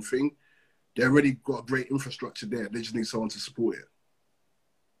do their own thing. They already got a great infrastructure there. They just need someone to support it.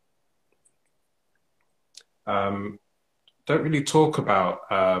 Don't really talk about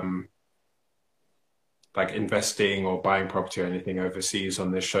like investing or buying property or anything overseas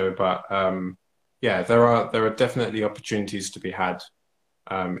on this show, but yeah, there are definitely opportunities to be had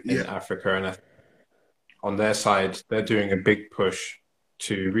in Africa, and on their side, they're doing a big push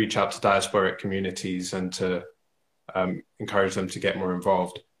to reach out to diasporic communities and to encourage them to get more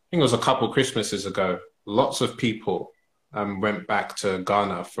involved. I think it was a couple Christmases ago, lots of people went back to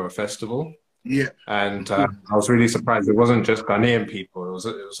Ghana for a festival. Yeah. And I was really surprised. It wasn't just Ghanaian people. It was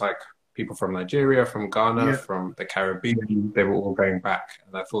like people from Nigeria, from Ghana, from the Caribbean. They were all going back.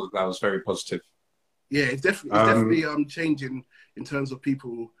 And I thought that was very positive. Yeah, it's definitely changing in terms of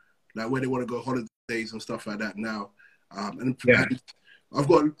people, like where they want to go holidays and stuff like that now. And I've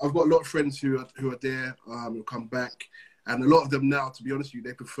got a lot of friends who are there, who come back, and a lot of them now, to be honest with you,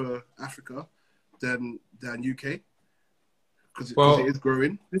 they prefer Africa than UK because it is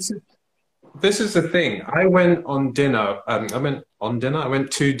growing. This is the thing. I went on dinner. I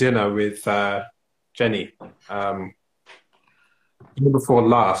went to dinner with Jenny before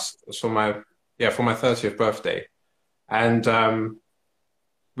last. It was for my 30th birthday, and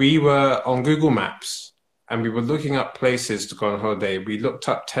we were on Google Maps. And we were looking up places to go on holiday. We looked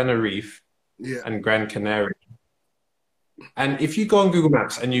up Tenerife and Gran Canaria. And if you go on Google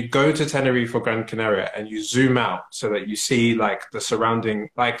Maps and you go to Tenerife or Gran Canaria and you zoom out so that you see like the surrounding,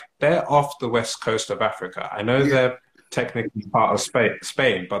 like they're off the west coast of Africa. I know they're technically part of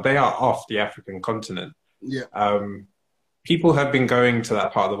Spain, but they are off the African continent. Yeah. People have been going to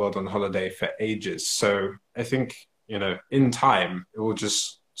that part of the world on holiday for ages. So I think, in time, it will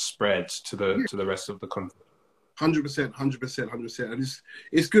just spread to the rest of the continent. 100%. And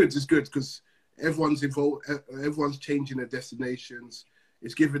it's good because everyone's involved, everyone's changing their destinations.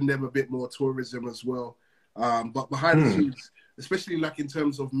 It's giving them a bit more tourism as well. But behind the scenes, especially like in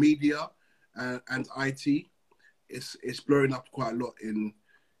terms of media and IT, it's blowing up quite a lot in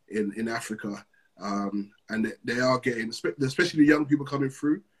Africa. And they are getting, especially the young people coming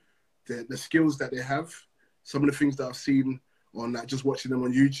through, the skills that they have, some of the things that I've seen on that, just watching them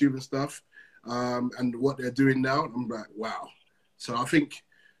on YouTube and stuff, and what they're doing now, I'm like, wow. So I think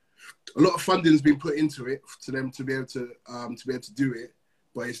a lot of funding has been put into it to them to be able to do it,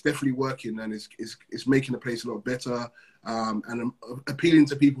 but it's definitely working, and it's making the place a lot better, and appealing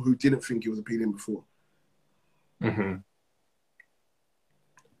to people who didn't think it was appealing before. Mm-hmm.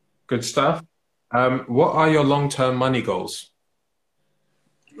 Good stuff. What are your long-term money goals?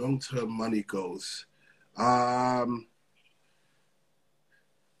 Long-term money goals.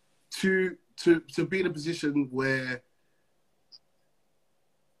 To be in a position where,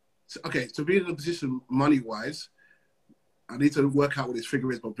 to be in a position money-wise, I need to work out what this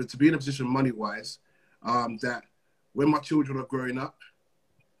figure is, but to be in a position money-wise, that when my children are growing up,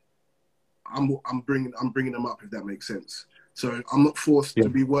 I'm bringing them up, if that makes sense. So I'm not forced to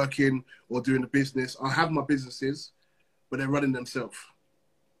be working or doing the business. I have my businesses, but they're running themselves.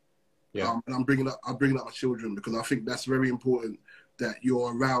 Yeah. And I'm bringing up my children, because I think that's very important that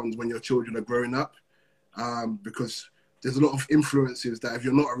you're around when your children are growing up, because there's a lot of influences that if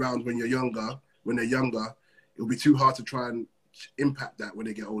you're not around when they're younger, it'll be too hard to try and impact that when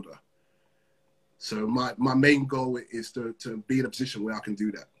they get older. So my main goal is to be in a position where I can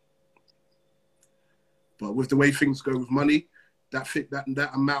do that. But with the way things go with money,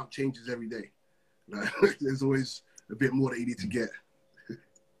 that amount changes every day. Like, there's always a bit more that you need to get.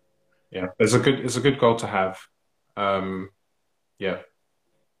 Yeah, it's a good goal to have. Yeah,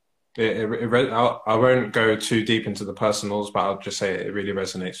 I won't go too deep into the personals, but I'll just say it really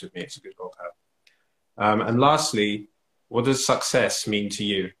resonates with me. It's a good goal to have. And lastly, what does success mean to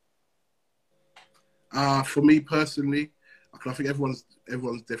you? For me personally, I think everyone's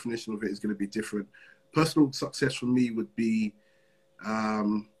definition of it is going to be different. Personal success for me would be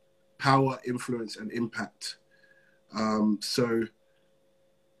power, influence, and impact. So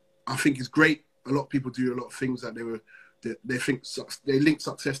I think it's great. A lot of people do a lot of things that they think they link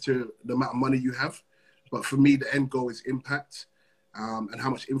success to the amount of money you have. But for me, the end goal is impact, and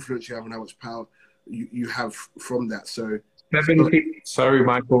how much influence you have and how much power you have from that. So, 70, sorry,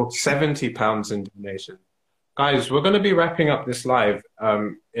 Michael, £70 in donation. Guys, we're going to be wrapping up this live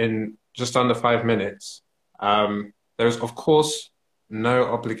in just under 5 minutes. There's, of course, no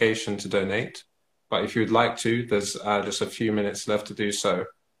obligation to donate, but if you'd like to, there's just a few minutes left to do so.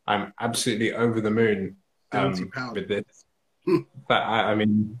 I'm absolutely over the moon £70 with this. I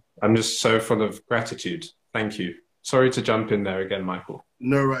mean, I'm just so full of gratitude. Thank you. Sorry to jump in there again, Michael.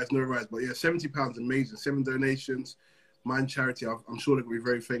 No rise, no rise. But yeah, £70 amazing. 7 donations, Mind Charity. I'm sure they're going to be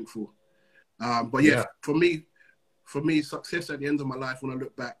very thankful. But yeah, for me, success at the end of my life, when I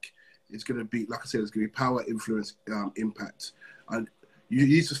look back, it's going to be, like I said, it's going to be power, influence, impact. And you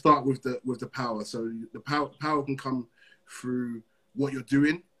need to start with the power. So the power can come through what you're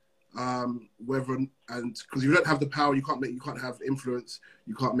doing, because if you don't have the power, you can't have influence,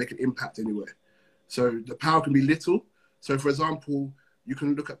 you can't make an impact anywhere. So the power can be little. So for example, you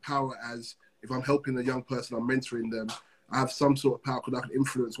can look at power as, if I'm helping a young person, I'm mentoring them, I have some sort of power because I can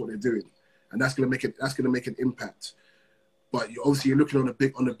influence what they're doing, and that's going to make an impact. But obviously, you're looking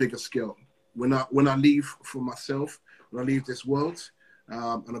on a bigger scale. When I leave for myself, when I leave this world,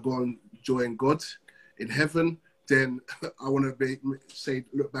 and I go and join God in heaven, then I want to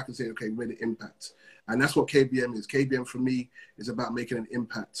look back and say, okay, we made an impact. And that's what KBM is. KBM for me is about making an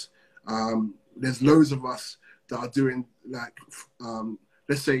impact. There's loads of us that are doing, like,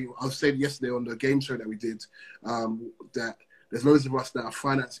 let's say, I was saying yesterday on the game show that we did, that there's loads of us that are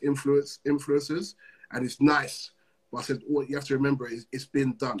finance influencers, and it's nice. But I said, what you have to remember is it's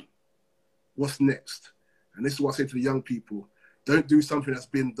been done. What's next? And this is what I say to the young people. Don't do something that's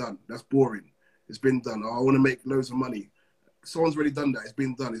been done. That's boring. It's been done. Oh, I want to make loads of money. Someone's already done that. It's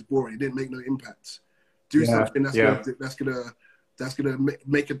been done. It's boring. It didn't make no impact. Do something that's gonna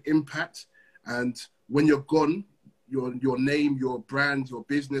make an impact. And when you're gone, your name, your brand, your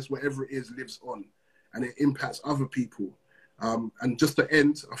business, whatever it is, lives on, and it impacts other people. And just to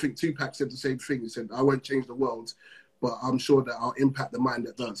end, I think Tupac said the same thing. He said, "I won't change the world, but I'm sure that I'll impact the mind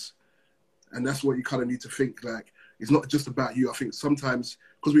that does." And that's what you kind of need to think. Like, it's not just about you. I think sometimes,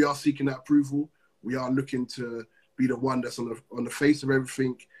 because we are seeking that approval, we are looking to be the one that's on the face of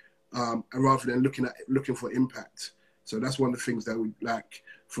everything, and rather than looking for impact. So that's one of the things that we like.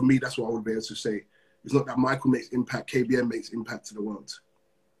 For me, that's what I would be able to say. It's not that Michael makes impact, KBM makes impact to the world.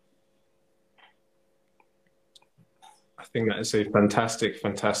 I think that is a fantastic,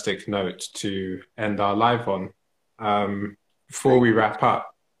 fantastic note to end our live on. Before we wrap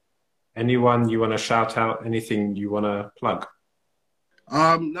up, anyone you want to shout out, anything you want to plug?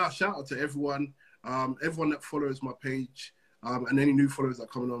 No, shout out to everyone. Everyone that follows my page, and any new followers that are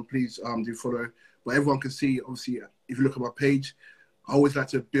coming on, please do follow. But everyone can see, obviously, if you look at my page, I always like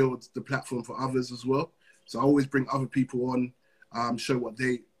to build the platform for others as well. So I always bring other people on, show what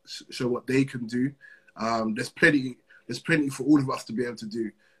they can do. There's plenty for all of us to be able to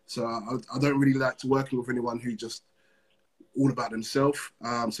do. So I don't really like to working with anyone who just all about themselves.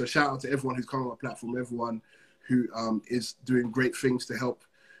 So shout out to everyone who's come on my platform, everyone who is doing great things to help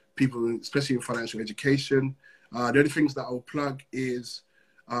people, especially in financial education. The only things that I'll plug is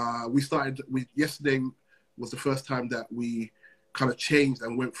yesterday was the first time that we kind of changed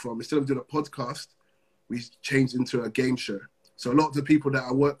and went from, instead of doing a podcast, we changed into a game show. So a lot of the people that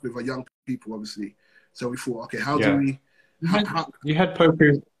I work with are young people, obviously. So we thought, okay, how do we... You had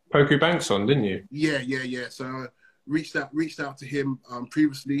Poku Banks on, didn't you? Yeah. So I reached out to him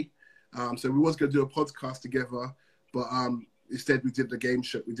previously. So we was going to do a podcast together, but instead we did the game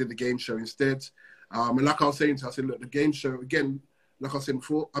show. We did the game show instead. And like I was saying to her, I said, look, the game show, again, like I said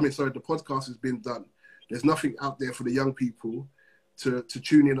before, the podcast has been done. There's nothing out there for the young people to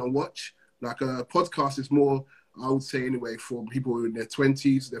tune in and watch. Like a podcast is more, I would say anyway, for people in their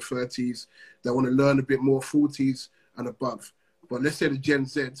 20s, their 30s, that want to learn a bit more, 40s and above. But let's say the Gen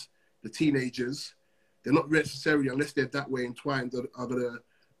Z, the teenagers, they're not necessarily, unless they're that way entwined, are going to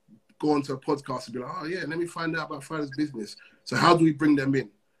go onto a podcast and be like, oh yeah, let me find out about finance business. So how do we bring them in?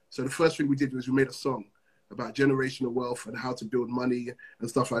 So the first thing we did was we made a song about generational wealth and how to build money and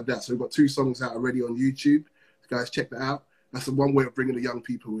stuff like that. So we've got 2 songs out already on YouTube. Guys, check that out. That's the one way of bringing the young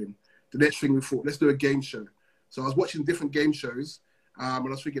people in. The next thing we thought, let's do a game show. So I was watching different game shows, and I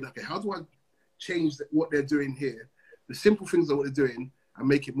was thinking, okay, how do I change what they're doing here, the simple things that they're doing, and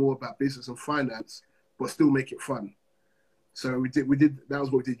make it more about business and finance, but still make it fun. So we did. That was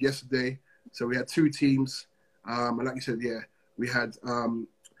what we did yesterday. So we had 2 teams, and like you said, yeah, we had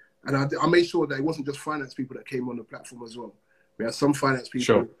And I made sure that it wasn't just finance people that came on the platform as well. We had some finance people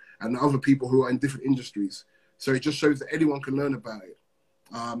Sure. and other people who are in different industries. So it just shows that anyone can learn about it.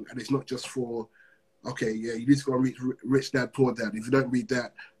 And it's not just for, okay, yeah, you need to go and read Rich Dad, Poor Dad. If you don't read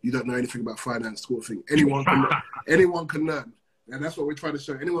that, you don't know anything about finance, sort of thing. Anyone can learn. And that's what we're trying to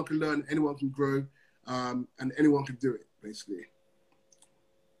show. Anyone can learn, anyone can grow, and anyone can do it, basically.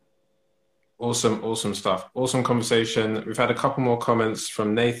 Awesome stuff. Awesome conversation. We've had a couple more comments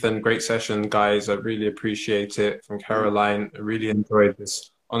from Nathan. Great session, guys. I really appreciate it. From Caroline, I really enjoyed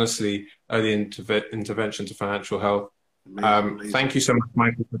this. Honestly, early intervention to financial health. Amazing. Thank you so much,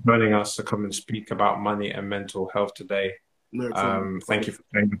 Michael, for joining us to come and speak about money and mental health today. No problem. Thank you for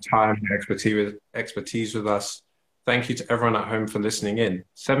sharing the time and expertise with us. Thank you to everyone at home for listening in.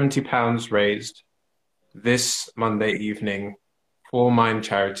 £70 raised this Monday evening for Mind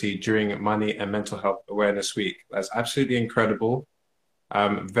Charity during Money and Mental Health Awareness Week. That's absolutely incredible.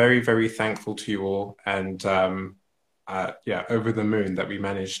 Very, very thankful to you all, and yeah, over the moon that we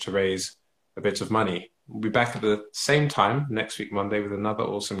managed to raise a bit of money. We'll be back at the same time next week, Monday, with another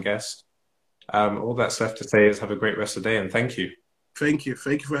awesome guest. All that's left to say is have a great rest of the day, and thank you. Thank you.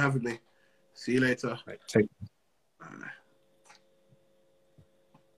 Thank you for having me. See you later. Right, take care.